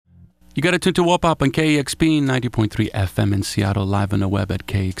You got to tune to WOPOP on KEXP 90.3 FM in Seattle, live on the web at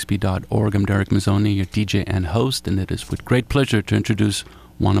KEXP.org. I'm Darek Mazzone, your DJ and host, and it is with great pleasure to introduce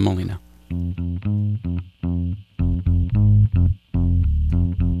Juana Molina.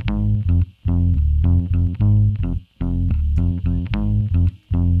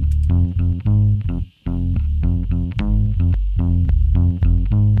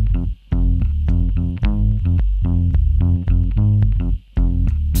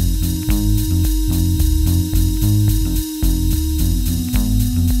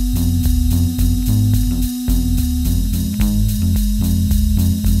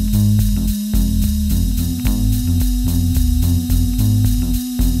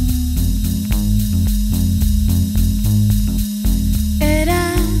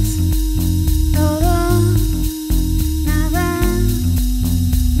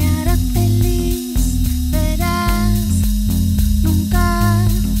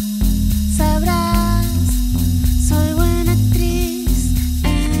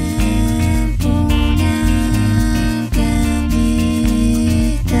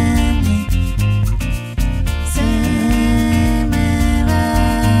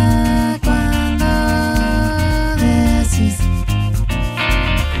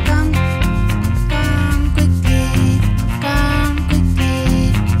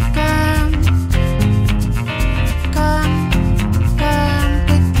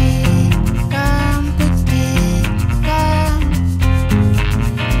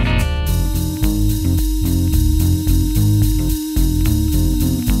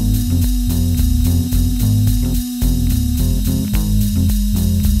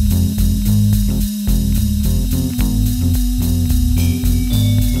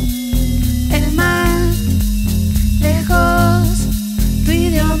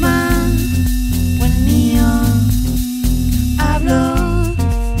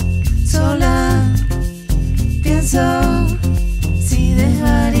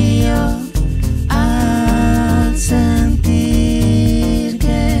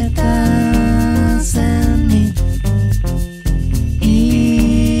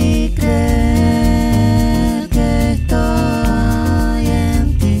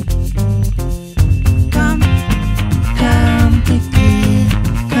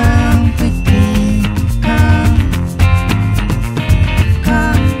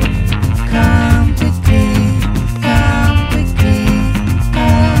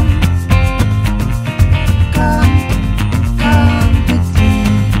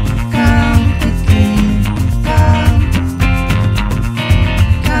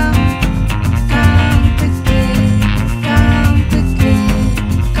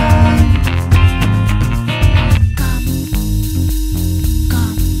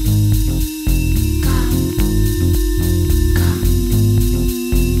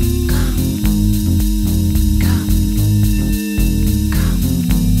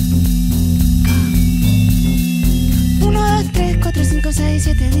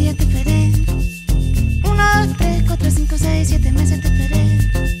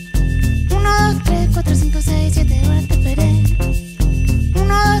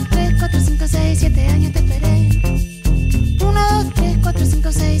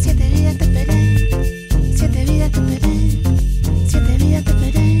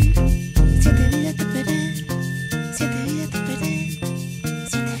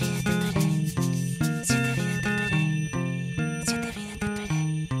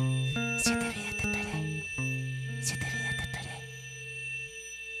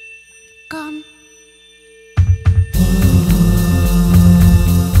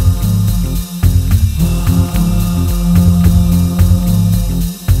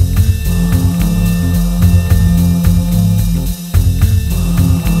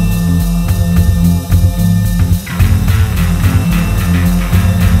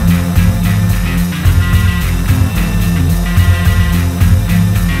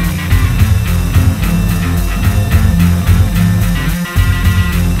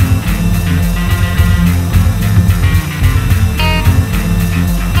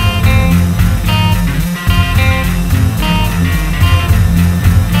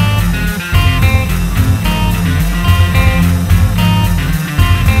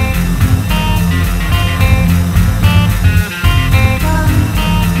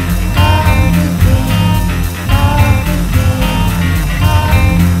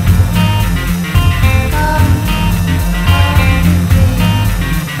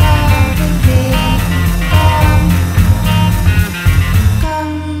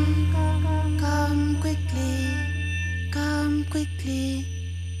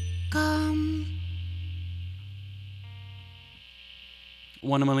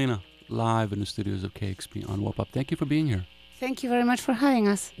 Juana Molina, live in the studios of KEXP on WOPUP. Thank you for being here. Thank you very much for having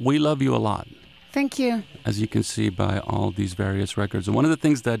us. We love you a lot. Thank you. As you can see by all these various records. And one of the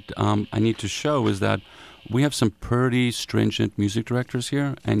things that I need to show is that we have some pretty stringent music directors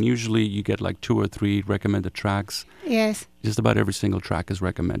here, and usually you get like 2 or 3 recommended tracks. Yes. Just about every single track is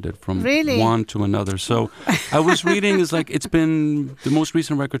recommended from really? one to another. So I was reading, it's like it's been, the most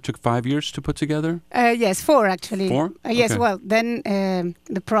recent record took 5 years to put together? Yes, 4 actually. 4? Yes, okay. well, then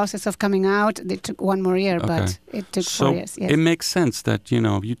the process of coming out, it took 1 more year, but it took 4 years. Yes. It makes sense that,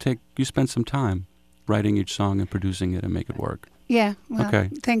 you spend some time writing each song and producing it and make it work. Yeah, well, okay.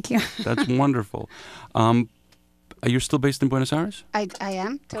 Thank you. That's wonderful. Are you still based in Buenos Aires? I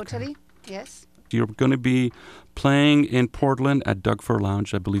am, totally, yes. You're going to be playing in Portland at Doug Fir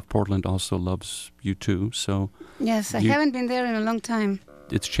Lounge. I believe Portland also loves you too. So yes, I haven't been there in a long time.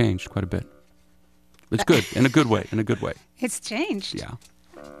 It's changed quite a bit. It's good, in a good way, in a good way. It's changed? Yeah.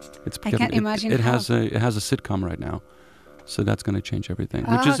 I can't imagine it how. It has a sitcom right now. So that's going to change everything,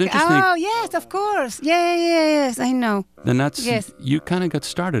 which is interesting. Oh, yes, of course. Yes, I know. Then you kind of got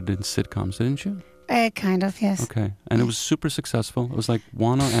started in sitcoms, didn't you? Kind of, yes. Okay. And it was super successful. It was like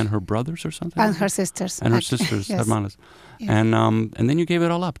Juana and her brothers or something? And her sisters. And her sisters, yes. hermanas. Yes. And then you gave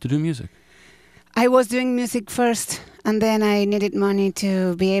it all up to do music. I was doing music first, and then I needed money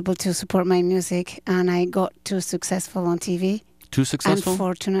to be able to support my music, and I got too successful on TV. Too successful?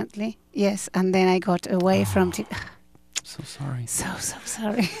 Unfortunately, yes. And then I got away from TV. So sorry. So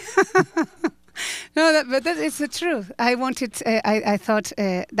sorry. No, but that is the truth. I wanted. I thought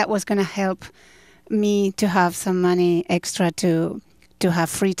that was going to help me to have some money extra to have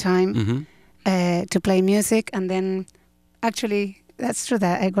free time to play music, and then actually that's true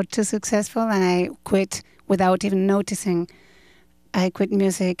that I got too successful and I quit without even noticing. I quit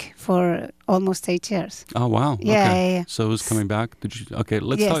music for almost 8 years. Oh wow! Yeah, okay. yeah. So it was coming back. Did you? Okay,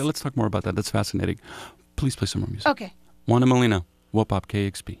 let's talk more about that. That's fascinating. Please play some more music. Okay. Juana Molina, WOPUP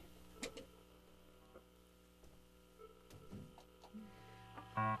KEXP.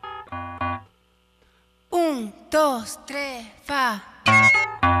 1, 2, 3, va.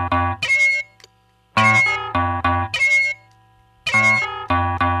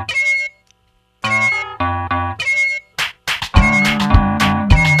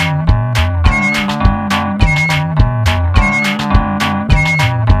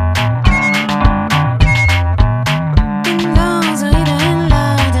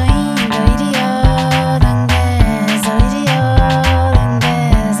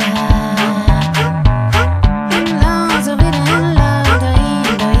 Love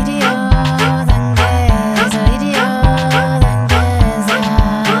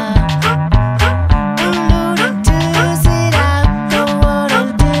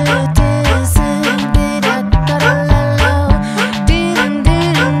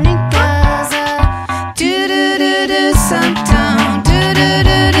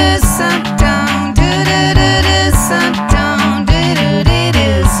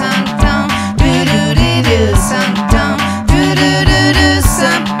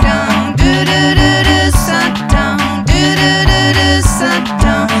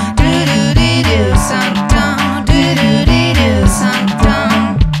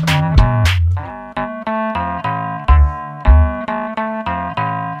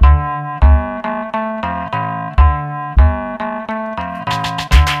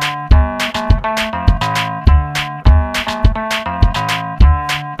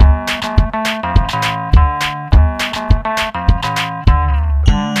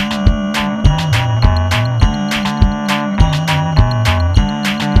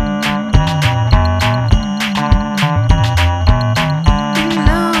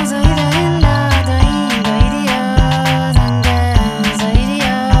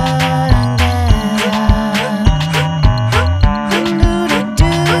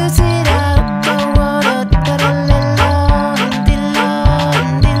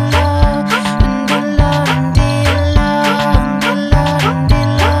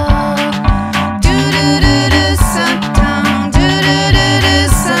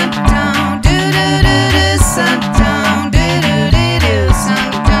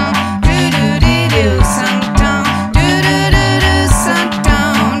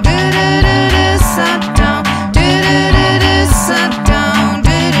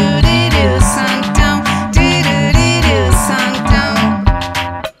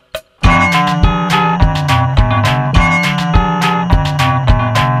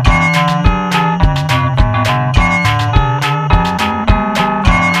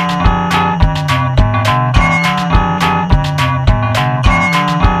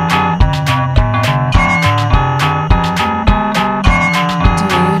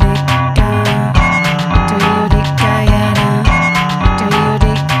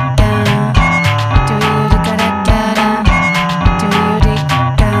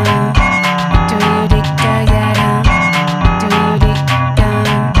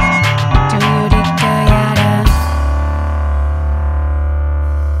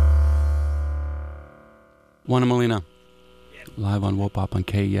Juana Molina, live on Wopop on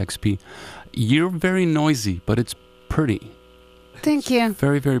KEXP. You're very noisy, but it's pretty. Thank you.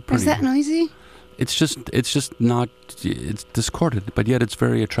 Very, very pretty. Is that noisy? It's just not, it's discorded, but yet it's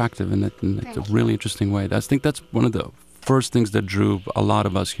very attractive in it's a really interesting way. I think that's one of the first things that drew a lot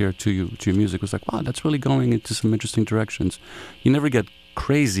of us here to your music. Was like, wow, that's really going into some interesting directions. You never get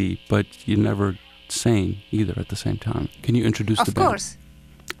crazy, but you're never sane either at the same time. Can you introduce the band? Of course.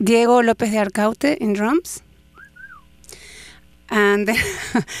 Diego López de Arcaute in drums.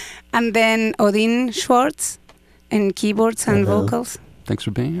 And then Odin Schwartz in keyboards and vocals. Thanks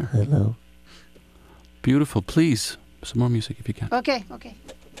for being here. Hello. Beautiful. Please, some more music if you can. Okay.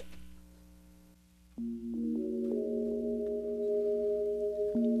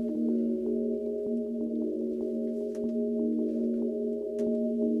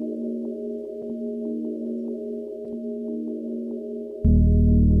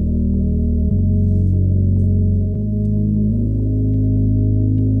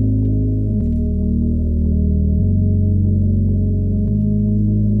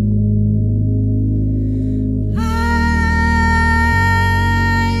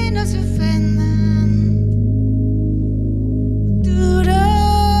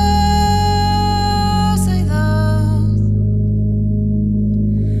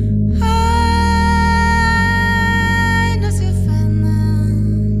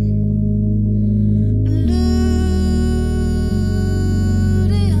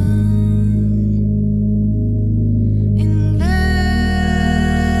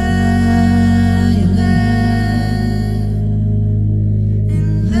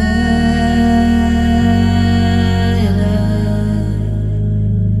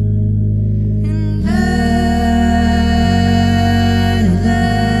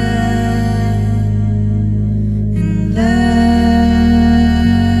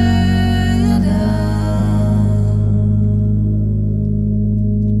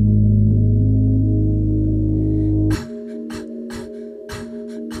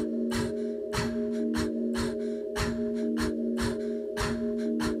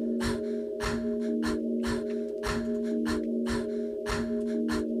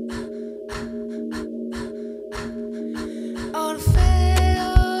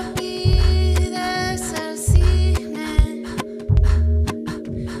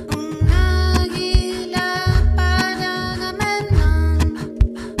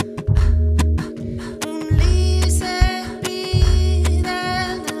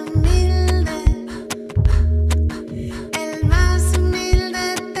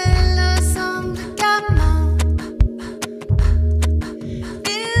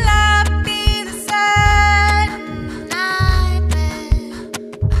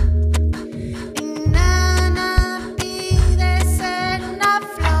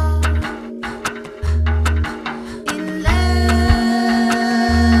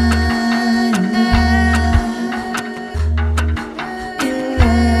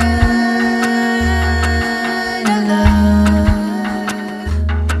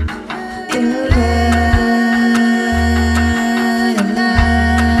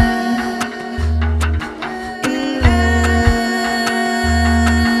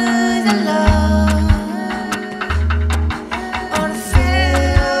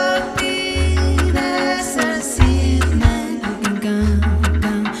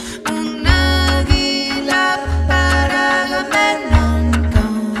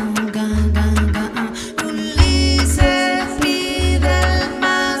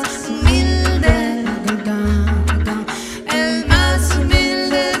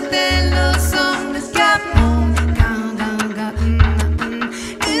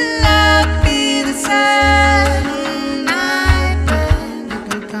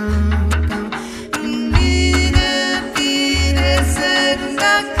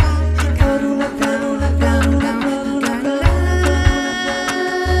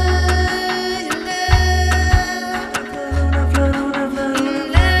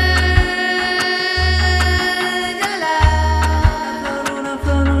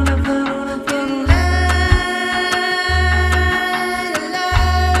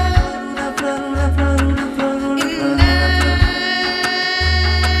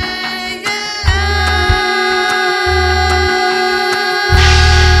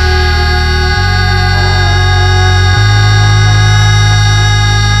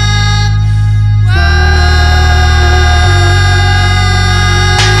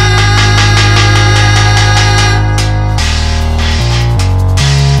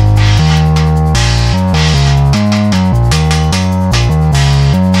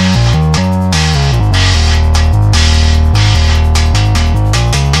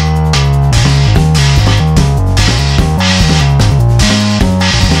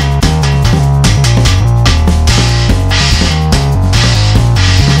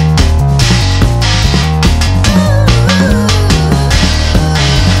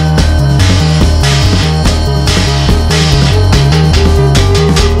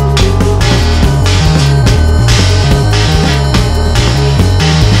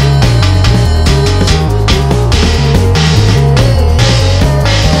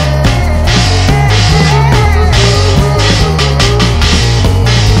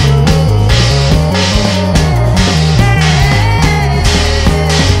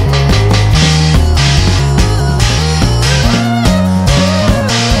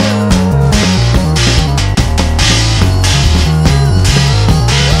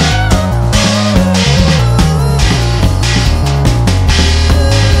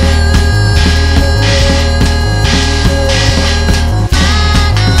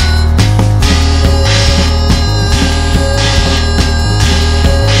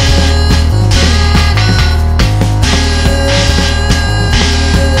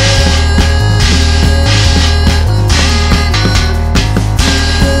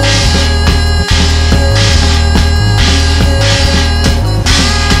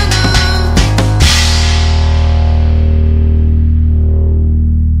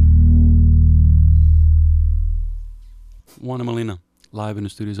 Juana Molina, live in the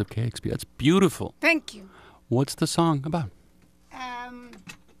studios of KEXP. That's beautiful. Thank you. What's the song about?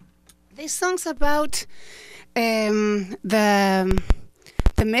 This song's about the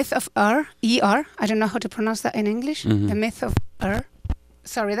myth of Er. E-R. I don't know how to pronounce that in English. Mm-hmm. The myth of Er.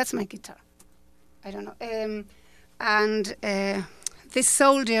 Sorry, that's my guitar. I don't know. And this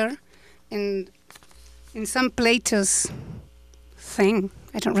soldier in some Plato's thing,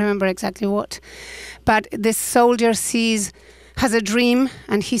 I don't remember exactly what, but this soldier has a dream,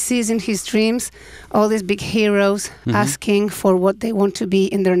 and he sees in his dreams all these big heroes asking for what they want to be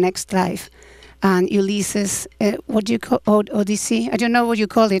in their next life. And Ulysses, what do you call Odyssey? I don't know what you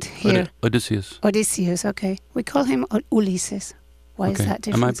call it here. Odysseus. Odysseus, okay. We call him Ulysses. Why is that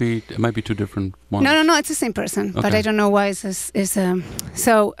different? It might be two different ones. No, it's the same person, but I don't know why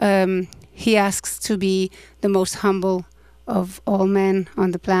he asks to be the most humble of all men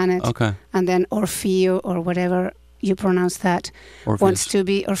on the planet. Okay. And then Orfeo, or whatever you pronounce that, Orpheus.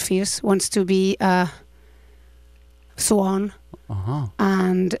 wants to be a swan. Uh-huh.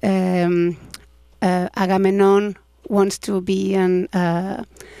 And Agamemnon wants to be an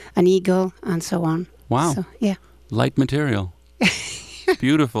eagle, and so on. Wow. So, yeah. Light material.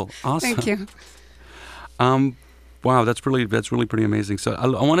 Beautiful. Awesome. Thank you. Wow, that's really pretty amazing. So I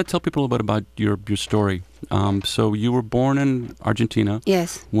want to tell people a little bit about your story. So you were born in Argentina.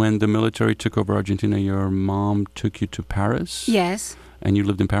 Yes. When the military took over Argentina, your mom took you to Paris. Yes. And you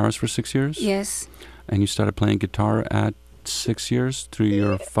lived in Paris for 6 years. Yes. And you started playing guitar at 6 years through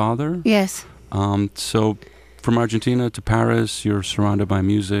your father. Yes. So from Argentina to Paris, you're surrounded by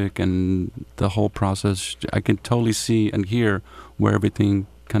music and the whole process. I can totally see and hear where everything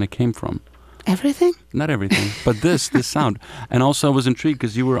kind of came from. Everything? Not everything, but this sound. And also I was intrigued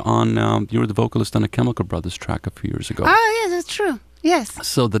because you were the vocalist on a Chemical Brothers track a few years ago. Oh, yes, that's true. Yes.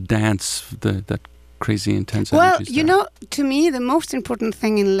 So the dance, that crazy intense Well, energy. you know, to me, the most important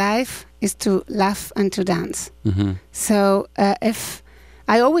thing in life is to laugh and to dance. Mm-hmm. So if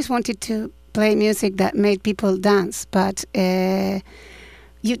I always wanted to play music that made people dance, but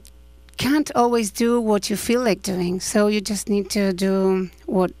you can't always do what you feel like doing. So you just need to do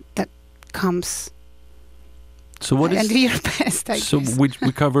what that comes. So what and is do your best? I so guess.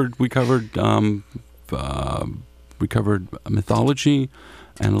 we covered mythology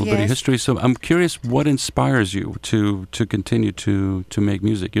and a little bit of history. So I'm curious, what inspires you to continue to make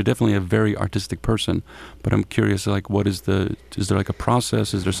music? You're definitely a very artistic person, but I'm curious, like, is there like a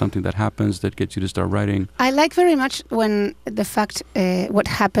process? Is there something that happens that gets you to start writing? I like very much when what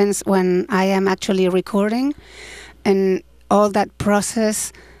happens when I am actually recording, and all that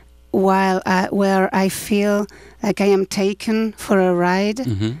process where I feel like I am taken for a ride,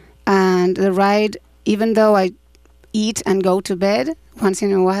 and the ride, even though I eat and go to bed once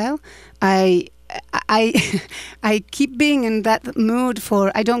in a while, I keep being in that mood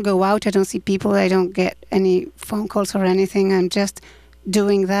I don't go out, I don't see people, I don't get any phone calls or anything. I'm just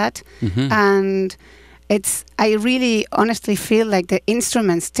doing that. And I really honestly feel like the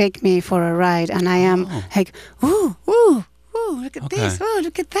instruments take me for a ride, and I am like, ooh, look at this,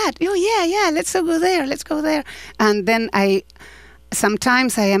 look at that, yeah, let's go there. And then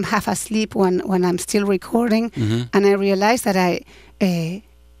sometimes I am half asleep when I'm still recording, and I realize that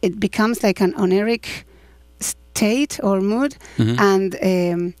it becomes like an oniric state or mood, and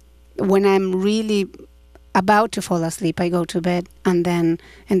when I'm really about to fall asleep, I go to bed, and then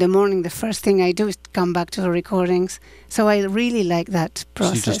in the morning the first thing I do is come back to the recordings. So I really like that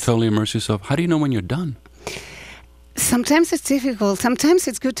process. So you just totally immerse yourself. How do you know when you're done? Sometimes it's difficult. Sometimes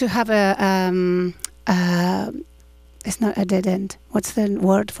it's good to have it's not a dead end. What's the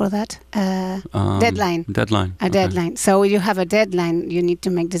word for that? Deadline. Deadline. A deadline. So you have a deadline. You need to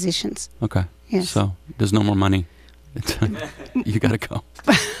make decisions. Okay. Yes. So there's no more money. You gotta go.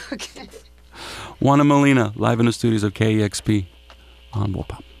 Okay. Juana Molina, live in the studios of KEXP on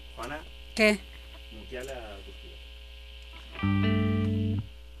Warpop. Juana. ¿Qué?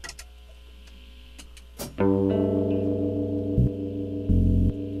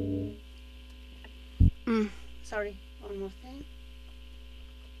 Sorry, one more thing.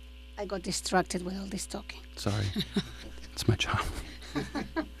 I got distracted with all this talking. Sorry. It's my job.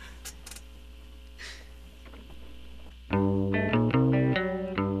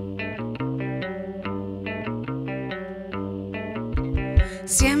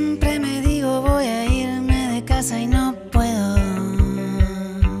 Siempre me digo voy a irme de casa y no puedo.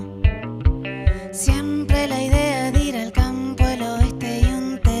 Siempre la idea de ir al campo, el oeste y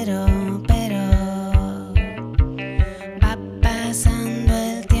un tero, pero va pasando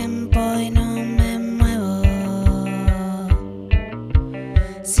el tiempo y no me muevo.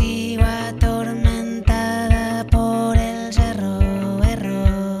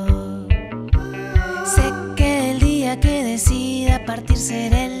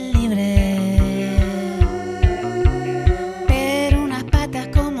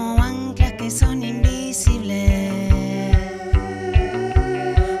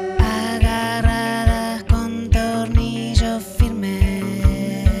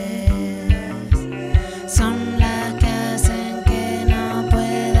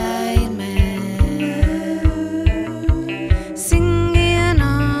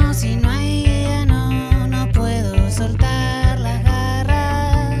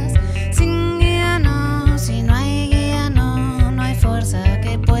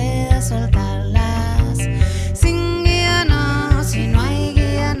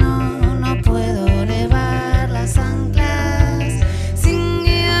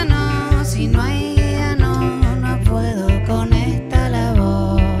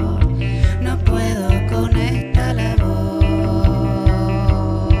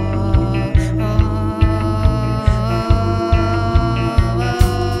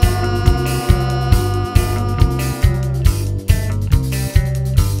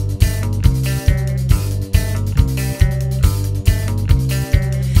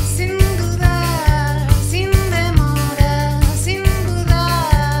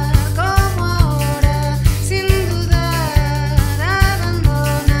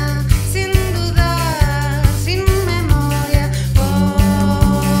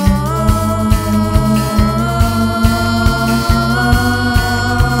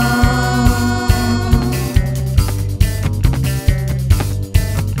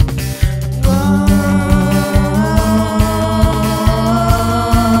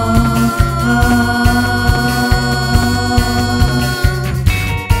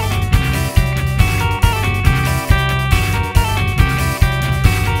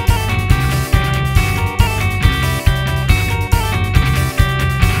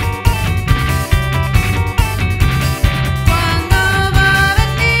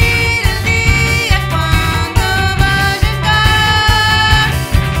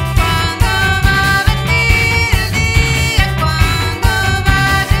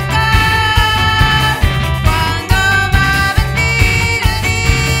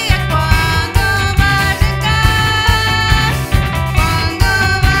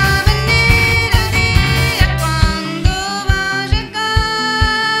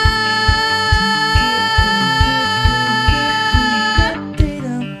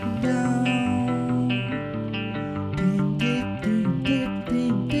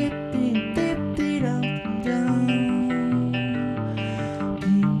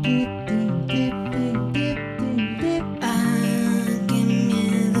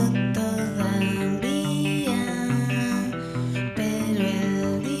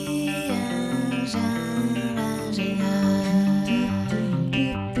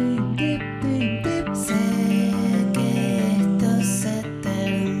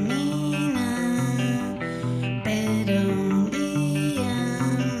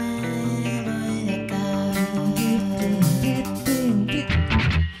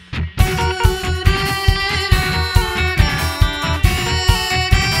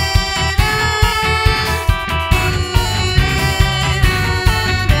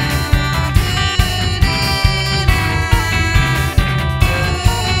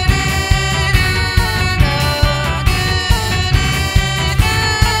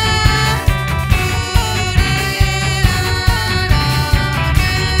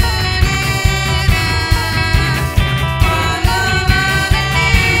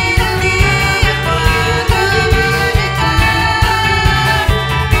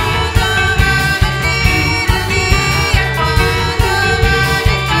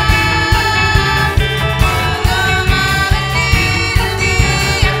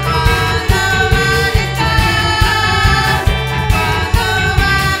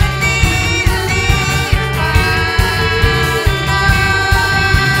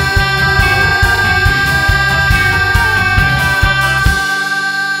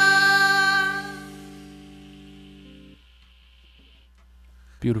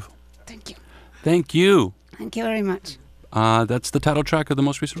 Thank you. Thank you very much. That's the title track of the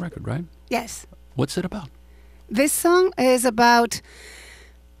most recent record, right? Yes. What's it about? This song is about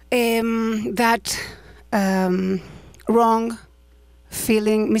that wrong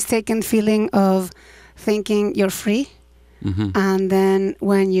feeling, mistaken feeling of thinking you're free. Mm-hmm. And then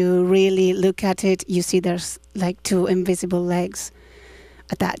when you really look at it, you see there's like two invisible legs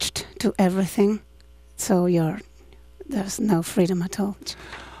attached to everything. So there's no freedom at all.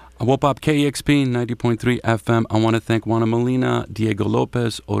 Wopop KEXP 90.3 FM. I want to thank Juana Molina, Diego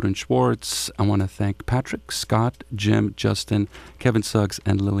Lopez, Odin Schwartz. I want to thank Patrick, Scott, Jim, Justin, Kevin Suggs,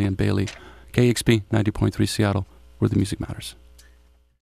 and Lillian Bailey. KEXP 90.3 Seattle, where the music matters.